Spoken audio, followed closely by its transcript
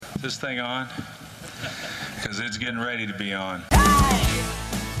this thing on? Because it's getting ready to be on.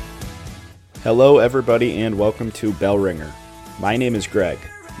 Hello, everybody, and welcome to Bell Ringer. My name is Greg.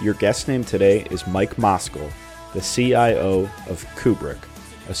 Your guest name today is Mike Moskal, the CIO of CUBRC,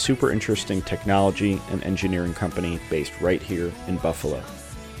 a super interesting technology and engineering company based right here in Buffalo.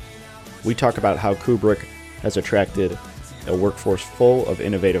 We talk about how CUBRC has attracted a workforce full of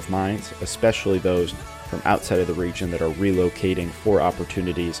innovative minds, especially those from outside of the region that are relocating for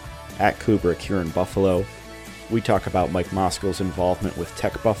opportunities at CUBRC here in Buffalo. We talk about Mike Moskal's involvement with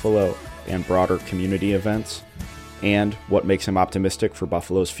Tech Buffalo and broader community events, and what makes him optimistic for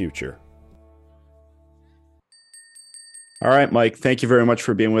Buffalo's future. All right, Mike, thank you very much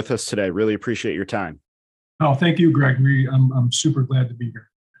for being with us today. Really appreciate your time. Oh, thank you, Greg. I'm super glad to be here.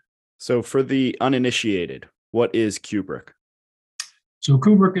 So for the uninitiated, what is CUBRC? So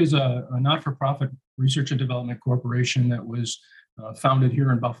CUBRC is a not-for-profit research and development corporation that was founded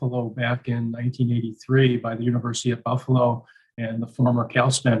here in Buffalo back in 1983 by the University of Buffalo and the former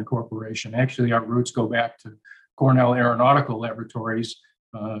CalSpan Corporation. Actually, our roots go back to Cornell Aeronautical Laboratories,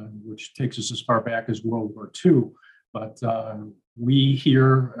 which takes us as far back as World War II. But we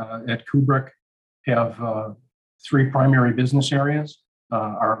here at CUBRC have three primary business areas.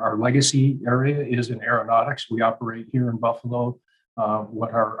 Our legacy area is in aeronautics. We operate here in Buffalo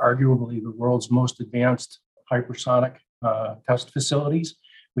what are arguably the world's most advanced hypersonic test facilities.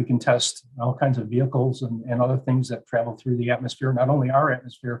 We can test all kinds of vehicles and other things that travel through the atmosphere, not only our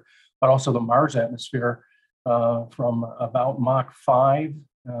atmosphere, but also the Mars atmosphere from about Mach 5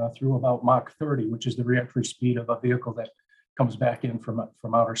 through about Mach 30, which is the reentry speed of a vehicle that comes back in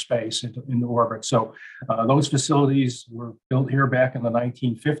from outer space into orbit. So those facilities were built here back in the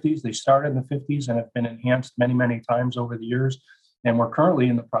 1950s. They started in the 50s and have been enhanced many, many times over the years. And we're currently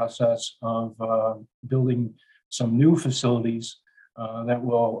in the process of building some new facilities that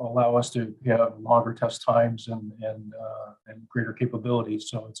will allow us to have longer test times and greater capabilities.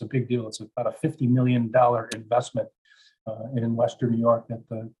 So it's a big deal. It's about a $50 million investment in Western New York that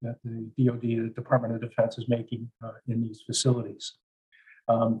the DoD, the Department of Defense, is making in these facilities.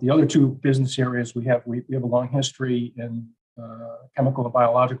 The other two business areas we have a long history in chemical and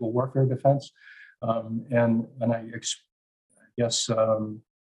biological warfare defense, and I guess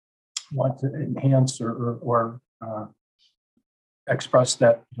want to enhance or express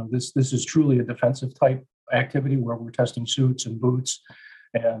that this is truly a defensive type activity where we're testing suits and boots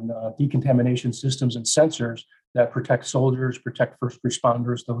and decontamination systems and sensors that protect soldiers, protect first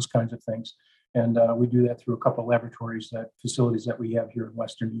responders, those kinds of things. And we do that through a couple of facilities that we have here in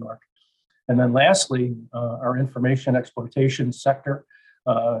Western New York. And then lastly, our information exploitation sector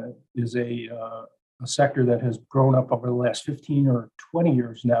is a sector that has grown up over the last 15 or 20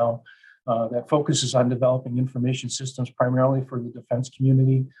 years now that focuses on developing information systems primarily for the defense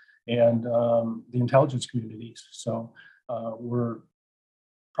community and the intelligence communities. So we're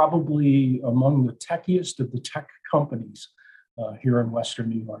probably among the techiest of the tech companies here in Western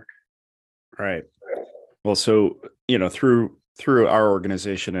New York. Right. Well, so, through our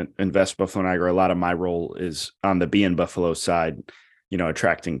organization at Invest Buffalo Niagara, a lot of my role is on the Be in Buffalo side,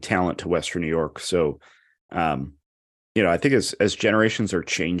 attracting talent to Western New York. So, I think as generations are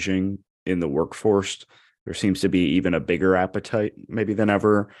changing in the workforce, there seems to be even a bigger appetite maybe than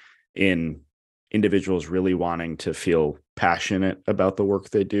ever in individuals really wanting to feel passionate about the work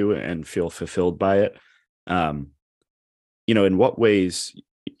they do and feel fulfilled by it. In what ways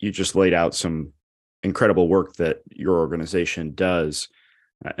you just laid out some incredible work that your organization does,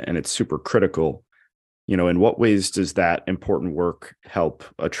 and it's super critical. In what ways does that important work help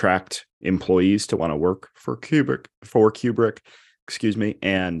attract employees to want to work for CUBRC,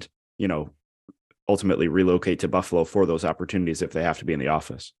 and, ultimately relocate to Buffalo for those opportunities if they have to be in the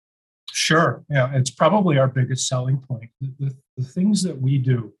office? Sure. Yeah, it's probably our biggest selling point. The things that we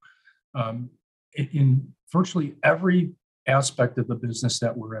do in virtually every aspect of the business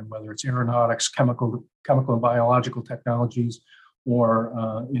that we're in, whether it's aeronautics, chemical and biological technologies,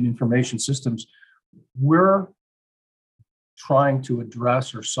 or in information systems, we're trying to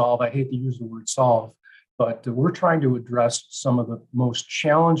address or solve, I hate to use the word solve, but we're trying to address some of the most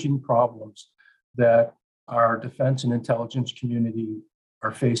challenging problems that our defense and intelligence community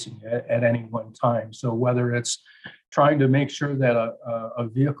are facing at any one time. So whether it's trying to make sure that a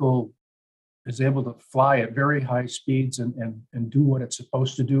vehicle is able to fly at very high speeds and do what it's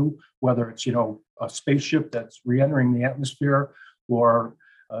supposed to do, whether it's a spaceship that's re-entering the atmosphere or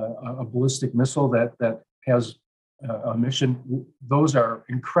a ballistic missile that has a mission, those are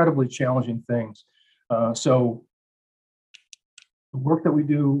incredibly challenging things. So the work that we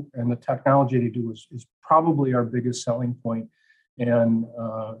do and the technology to do is probably our biggest selling point.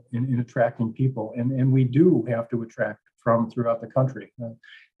 in attracting people. And we do have to attract from throughout the country.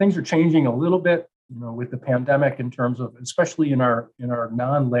 Things are changing a little bit, with the pandemic in terms of, especially in our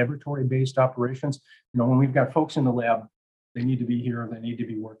non-laboratory based operations. When we've got folks in the lab, they need to be here, they need to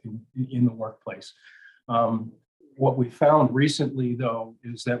be working in the workplace. What we found recently, though,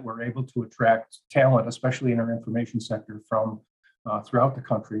 is that we're able to attract talent, especially in our information sector, from throughout the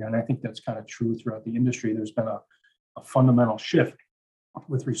country. And I think that's kind of true throughout the industry. There's been a fundamental shift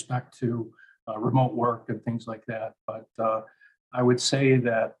with respect to remote work and things like that. But I would say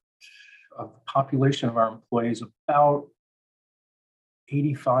that of the population of our employees, about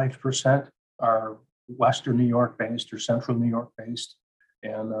 85% are Western New York based or Central New York based,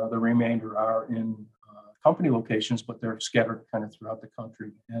 and the remainder are in company locations, but they're scattered kind of throughout the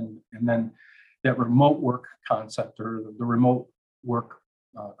country. And then that remote work concept, or the remote work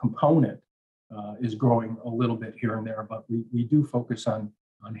component, is growing a little bit here and there, but we do focus on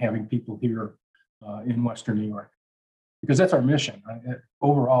having people here in Western New York, because that's our mission.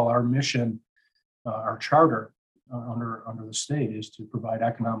 Overall, our mission, our charter under the state, is to provide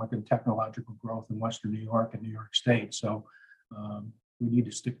economic and technological growth in Western New York and New York State. So we need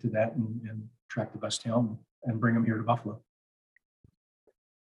to stick to that and attract the best talent and bring them here to Buffalo.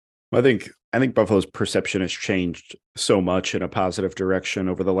 I think Buffalo's perception has changed so much in a positive direction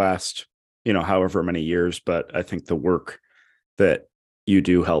over the last, however many years. But I think the work that you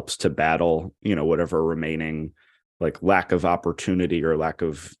do helps to battle, whatever remaining like lack of opportunity or lack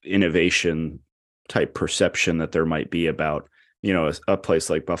of innovation type perception that there might be about, a place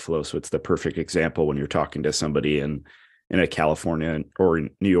like Buffalo. So it's the perfect example when you're talking to somebody in a California or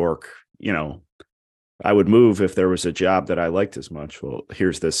in New York, I would move if there was a job that I liked as much. Well,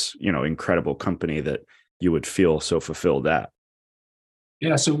 here's this, incredible company that you would feel so fulfilled at.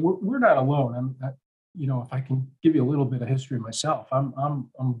 Yeah, so we're not alone. If I can give you a little bit of history myself, I'm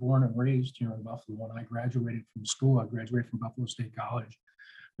born and raised here in Buffalo. When I graduated from school, I graduated from Buffalo State College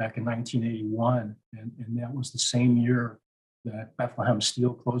back in 1981, and that was the same year that Bethlehem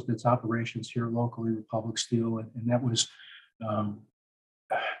Steel closed its operations here locally, Republic Steel, and that was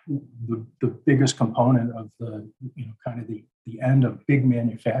the biggest component of the kind of the end of big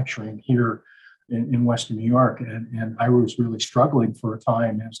manufacturing here in Western New York. And I was really struggling for a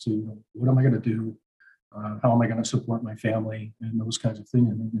time as to what am I going to do? How am I going to support my family and those kinds of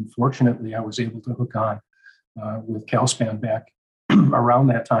things? And fortunately, I was able to hook on with CalSpan back around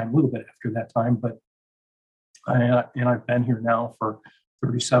that time, a little bit after that time. But I've been here now for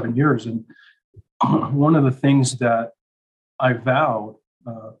 37 years. And one of the things that I vowed,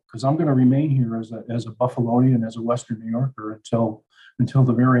 because I'm going to remain here as a Buffalonian, as a Western New Yorker until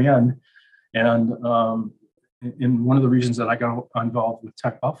the very end. And one of the reasons that I got involved with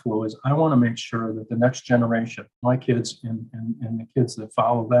Tech Buffalo is I want to make sure that the next generation, my kids and the kids that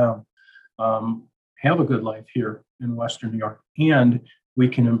follow them, have a good life here in Western New York, and we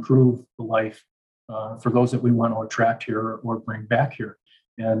can improve the life for those that we want to attract here or bring back here.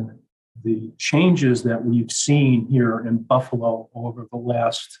 And the changes that we've seen here in Buffalo over the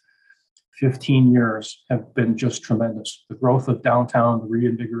last 15 years have been just tremendous. The growth of downtown, the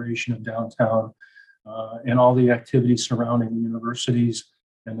reinvigoration of downtown, and all the activities surrounding the universities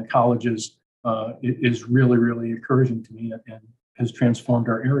and the colleges is really, really encouraging to me and has transformed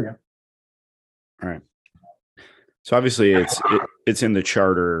our area. All right. So obviously it's in the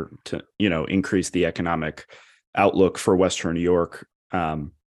charter to, increase the economic outlook for Western New York.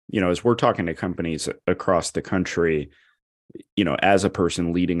 As we're talking to companies across the country, as a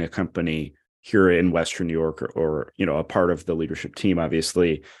person leading a company here in Western New York or a part of the leadership team,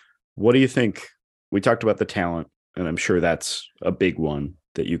 obviously, what do you think? We talked about the talent, and I'm sure that's a big one,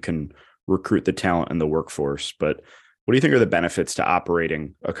 that you can recruit the talent and the workforce. But what do you think are the benefits to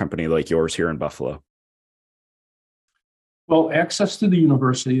operating a company like yours here in Buffalo? Well, access to the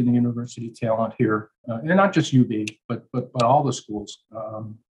university and the university talent here, and not just UB, but all the schools.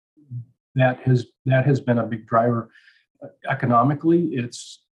 That has been a big driver. Economically,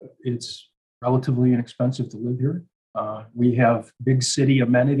 it's relatively inexpensive to live here. We have big city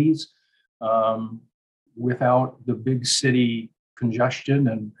amenities without the big city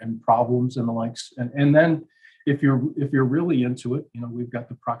congestion and problems and the likes. And then if you're really into it, we've got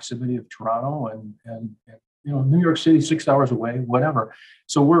the proximity of Toronto and New York City, 6 hours away, whatever.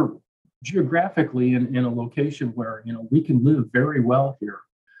 So we're geographically in a location where we can live very well here,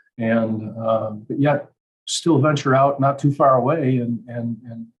 and but yet still venture out not too far away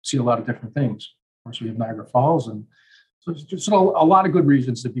and see a lot of different things. Of course, we have Niagara Falls, and so it's just a lot of good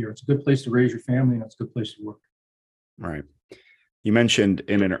reasons to be here. It's a good place to raise your family, and it's a good place to work. Right. You mentioned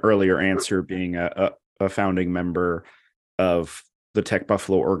in an earlier answer being a founding member of the Tech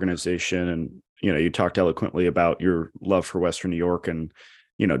Buffalo organization. And, you talked eloquently about your love for Western New York and,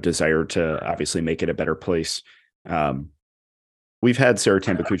 desire to obviously make it a better place. We've had Sarah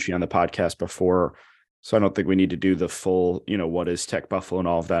Tambacucci on the podcast before, so I don't think we need to do the full, what is Tech Buffalo and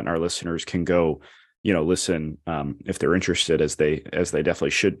all of that. And our listeners can go, listen if they're interested, as they definitely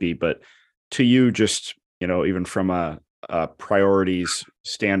should be. But to you, just, even from a priorities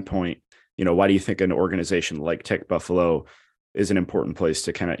standpoint, why do you think an organization like Tech Buffalo is an important place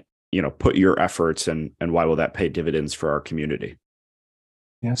to kind of, put your efforts, and why will that pay dividends for our community?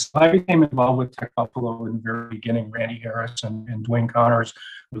 Yes, I became involved with Tech Buffalo in the very beginning. Randy Harris and Dwayne Connors,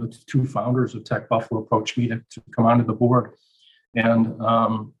 the two founders of Tech Buffalo, approached me to come onto the board. And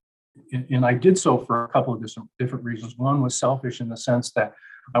I did so for a couple of different reasons. One was selfish in the sense that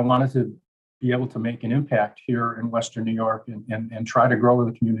I wanted to be able to make an impact here in Western New York and try to grow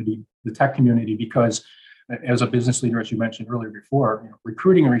the community, the tech community, because as a business leader, as you mentioned earlier before,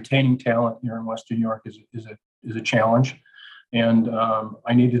 recruiting and retaining talent here in Western New York is a challenge. And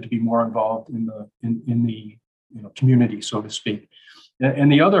I needed to be more involved in the community, so to speak.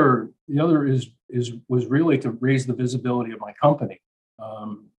 And the other was really to raise the visibility of my company.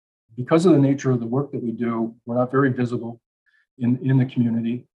 Because of the nature of the work that we do, we're not very visible in the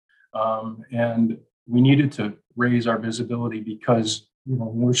community, and we needed to raise our visibility because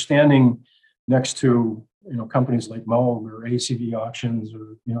we're standing next to companies like Moog or ACV Auctions,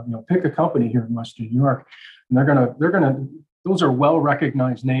 or pick a company here in Western New York, and they're gonna. Those are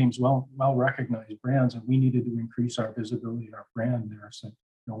well-recognized names, well-recognized brands, and we needed to increase our visibility and our brand there. So,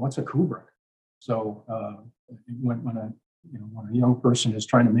 what's a CUBRC? So, when a young person is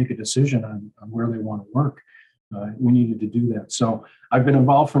trying to make a decision on where they want to work, we needed to do that. So, I've been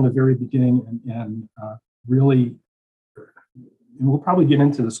involved from the very beginning, and really, and we'll probably get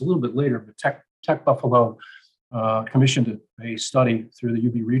into this a little bit later. But Tech Buffalo commissioned a study through the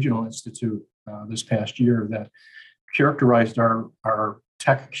UB Regional Institute this past year that characterized our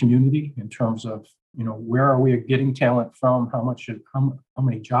tech community in terms of where are we getting talent from, how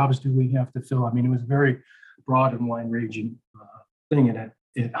many jobs do we have to fill. I mean, it was a very broad and wide-ranging thing, and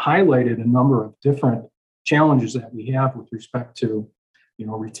it highlighted a number of different challenges that we have with respect to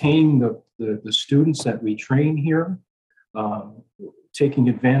retaining the students that we train here, taking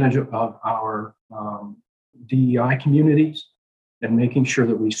advantage of our DEI communities and making sure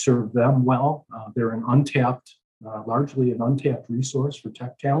that we serve them well. They're largely an untapped resource for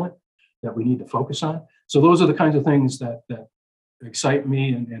tech talent that we need to focus on. So those are the kinds of things that excite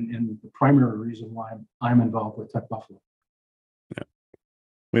me and the primary reason why I'm involved with Tech Buffalo. Yeah.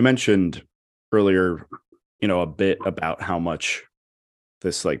 We mentioned earlier, a bit about how much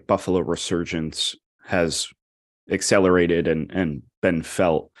this Buffalo resurgence has accelerated and been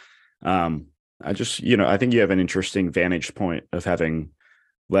felt. I think you have an interesting vantage point of having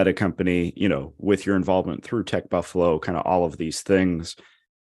led a company, with your involvement through Tech Buffalo, kind of all of these things.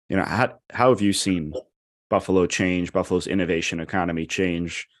 How have you seen Buffalo change, Buffalo's innovation economy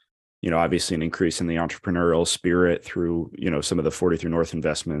change? Obviously an increase in the entrepreneurial spirit through, some of the 43 North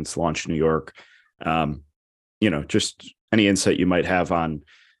investments, Launch New York. Just any insight you might have on,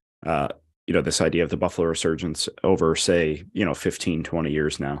 this idea of the Buffalo resurgence over, say, 15, 20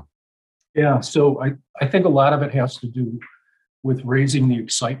 years now. Yeah. So I think a lot of it has to do with raising the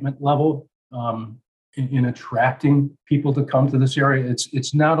excitement level in attracting people to come to this area.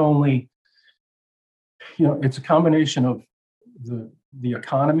 It's not only, it's a combination of the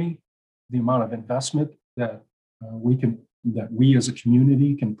economy, the amount of investment that we as a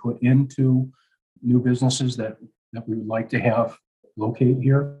community can put into new businesses that we would like to have locate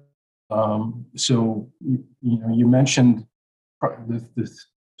here. So you mentioned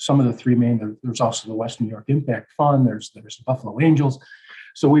some of the three main. There's also the West New York Impact Fund. There's the Buffalo Angels.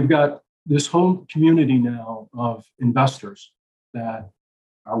 So we've got this whole community now of investors that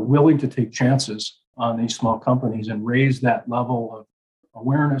are willing to take chances on these small companies and raise that level of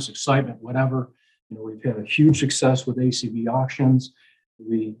awareness, excitement, whatever. We've had a huge success with ACV Auctions.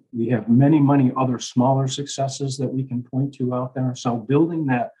 We have many other smaller successes that we can point to out there. So building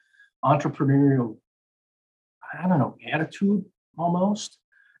that entrepreneurial, attitude almost,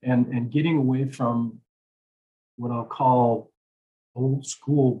 and getting away from what I'll call old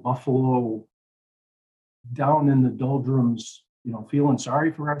school Buffalo, down in the doldrums, feeling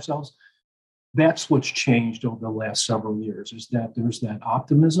sorry for ourselves. That's what's changed over the last several years, is that there's that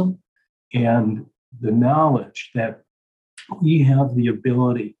optimism and the knowledge that we have the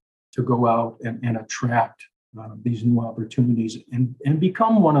ability to go out and attract these new opportunities and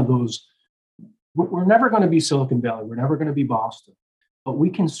become one of those. We're never going to be Silicon Valley. We're never going to be Boston, but we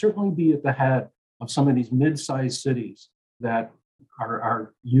can certainly be at the head of some of these mid-sized cities that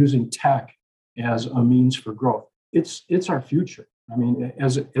are using tech as a means for growth. It's our future. I mean,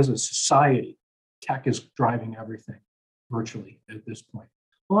 as a society, tech is driving everything virtually at this point,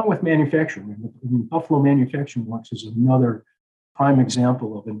 along with manufacturing. I mean, Buffalo Manufacturing Works is another prime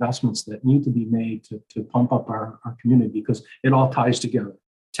example of investments that need to be made to pump up our community, because it all ties together: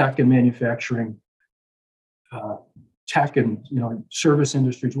 tech and manufacturing, tech and service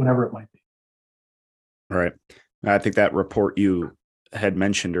industries, whatever it might be. Right. I think that report you had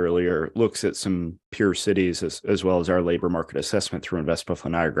mentioned earlier looks at some peer cities as well as our labor market assessment through Invest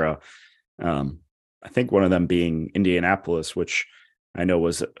Buffalo Niagara. I think one of them being Indianapolis, which I know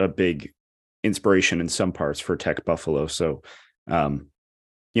was a big inspiration in some parts for Tech Buffalo. So,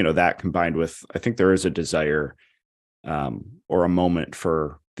 that combined with, I think there is a desire or a moment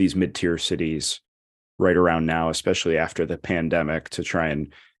for these mid-tier cities right around now, especially after the pandemic, to try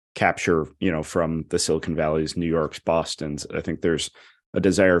and capture, from the Silicon Valleys, New York's, Boston's. I think there's a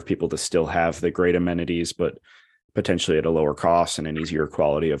desire of people to still have the great amenities, but potentially at a lower cost and an easier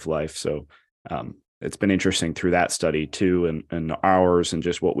quality of life. So it's been interesting through that study too, and ours, and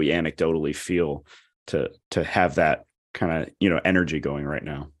just what we anecdotally feel to have that kind of, energy going right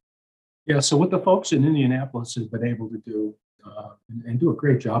now. Yeah. So what the folks in Indianapolis have been able to do and do a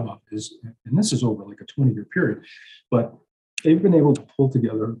great job of is, and this is over like a 20-year period, but they've been able to pull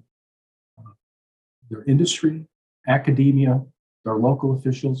together their industry, academia, their local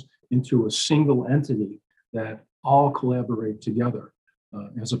officials into a single entity that all collaborate together,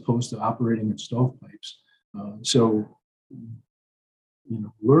 as opposed to operating in stovepipes. So,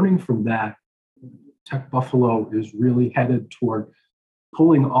 learning from that, Tech Buffalo is really headed toward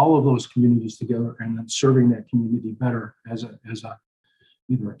pulling all of those communities together and then serving that community better as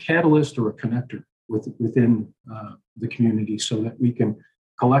either a catalyst or a connector within the community, so that we can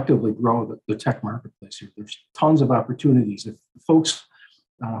collectively grow the tech marketplace here. There's tons of opportunities. If folks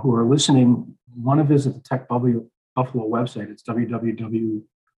who are listening want to visit the Tech Buffalo website, it's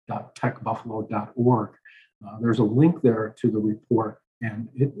www.techbuffalo.org. There's a link there to the report, and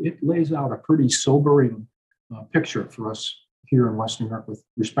it lays out a pretty sobering picture for us here in Western New York with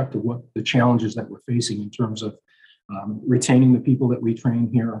respect to what the challenges that we're facing in terms of retaining the people that we train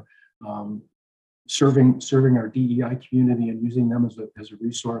here, serving our DEI community and using them as a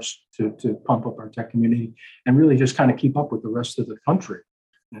resource to pump up our tech community, and really just kind of keep up with the rest of the country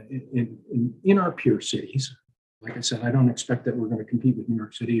in our peer cities. Like I said, I don't expect that we're going to compete with New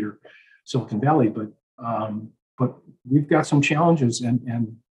York City or Silicon Valley, but we've got some challenges,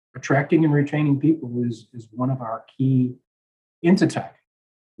 and attracting and retaining people is one of our key into tech,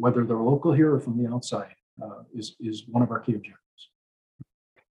 whether they're local here or from the outside, is one of our key objectives.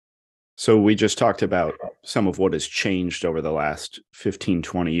 So we just talked about some of what has changed over the last 15,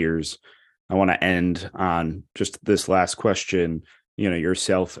 20 years. I want to end on just this last question.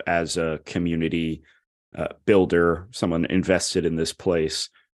 Yourself as a community builder, someone invested in this place,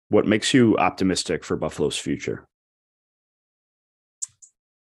 what makes you optimistic for Buffalo's future?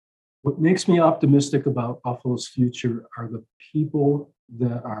 What makes me optimistic about Buffalo's future are the people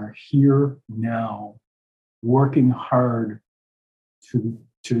that are here now working hard to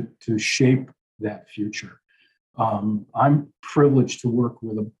shape that future. I'm privileged to work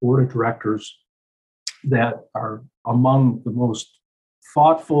with a board of directors that are among the most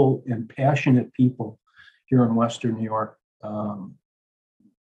thoughtful and passionate people here in Western New York,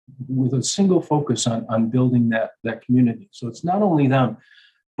 with a single focus on building that community. So it's not only them,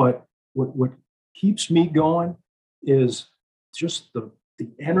 but what keeps me going is just the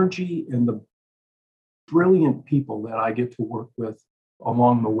energy and the brilliant people that I get to work with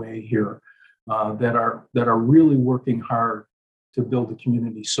along the way here, that are really working hard to build the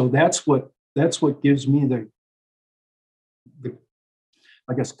community. So that's what gives me the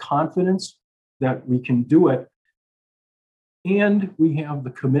I guess confidence that we can do it, and we have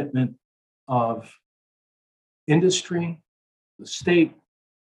the commitment of industry, the state,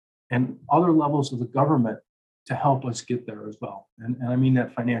 and other levels of the government to help us get there as well. And I mean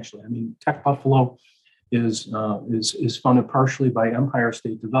that financially. I mean, Tech Buffalo is funded partially by Empire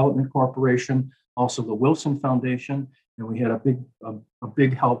State Development Corporation, also the Wilson Foundation, and we had a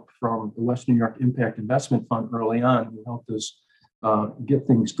big help from the West New York Impact Investment Fund early on, who helped us get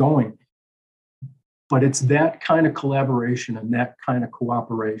things going. But it's that kind of collaboration and that kind of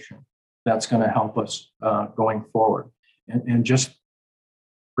cooperation that's going to help us going forward, and just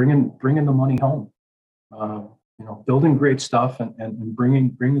bringing the money home. Building great stuff and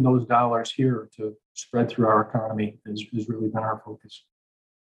bringing those dollars here to spread through our economy has really been our focus.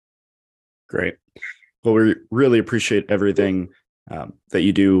 Great. Well, we really appreciate everything that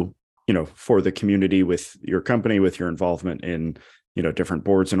you do, for the community with your company, with your involvement in, different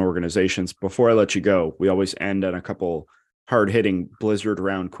boards and organizations. Before I let you go, we always end on a couple hard-hitting blizzard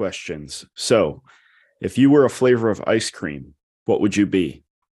round questions. So if you were a flavor of ice cream, what would you be?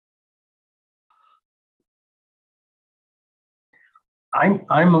 I'm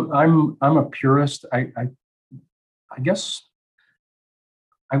a purist. I guess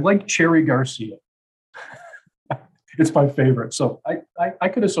I like Cherry Garcia. It's my favorite, so I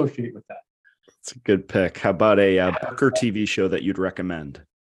could associate with that. It's a good pick. How about a book or TV show that you'd recommend?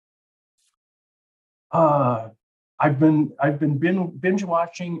 I've been binge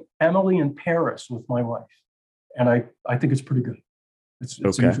watching Emily in Paris with my wife, and I think it's pretty good. It's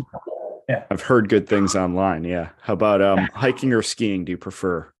Okay. Yeah. I've heard good things online. Yeah. How about hiking or skiing?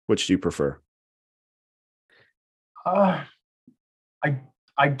 Which do you prefer? I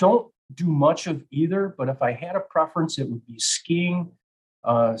I don't do much of either, but if I had a preference, it would be skiing,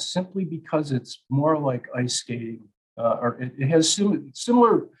 simply because it's more like ice skating, or it has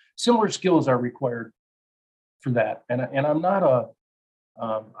similar skills are required for that. And I'm not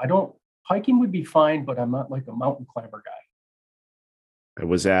I don't hiking would be fine, but I'm not like a mountain climber guy. I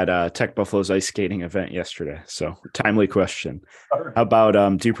was at Tech Buffalo's ice skating event yesterday. So timely question. All right. How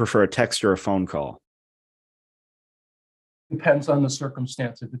about do you prefer a text or a phone call? Depends on the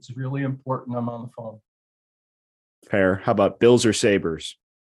circumstance. If it's really important, I'm on the phone. Fair. How about Bills or Sabres?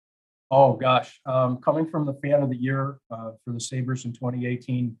 Oh gosh, coming from the fan of the year for the Sabres in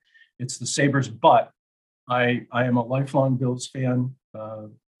 2018, it's the Sabres. But I am a lifelong Bills fan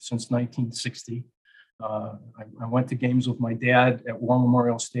since 1960. I went to games with my dad at War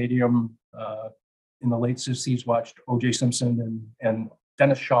Memorial Stadium in the late 60s, watched O.J. Simpson and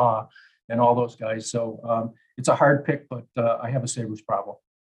Dennis Shaw and all those guys. So it's a hard pick, but I have a Sabres problem.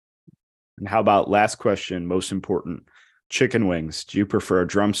 And how about last question, most important, chicken wings? Do you prefer a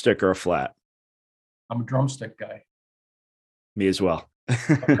drumstick or a flat? I'm a drumstick guy. Me as well.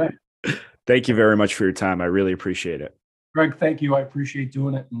 Okay. Thank you very much for your time. I really appreciate it. Greg, thank you. I appreciate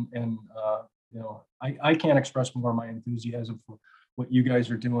doing it. And I can't express more my enthusiasm for what you guys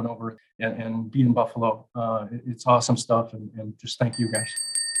are doing over and being Buffalo. It's awesome stuff. And just thank you guys.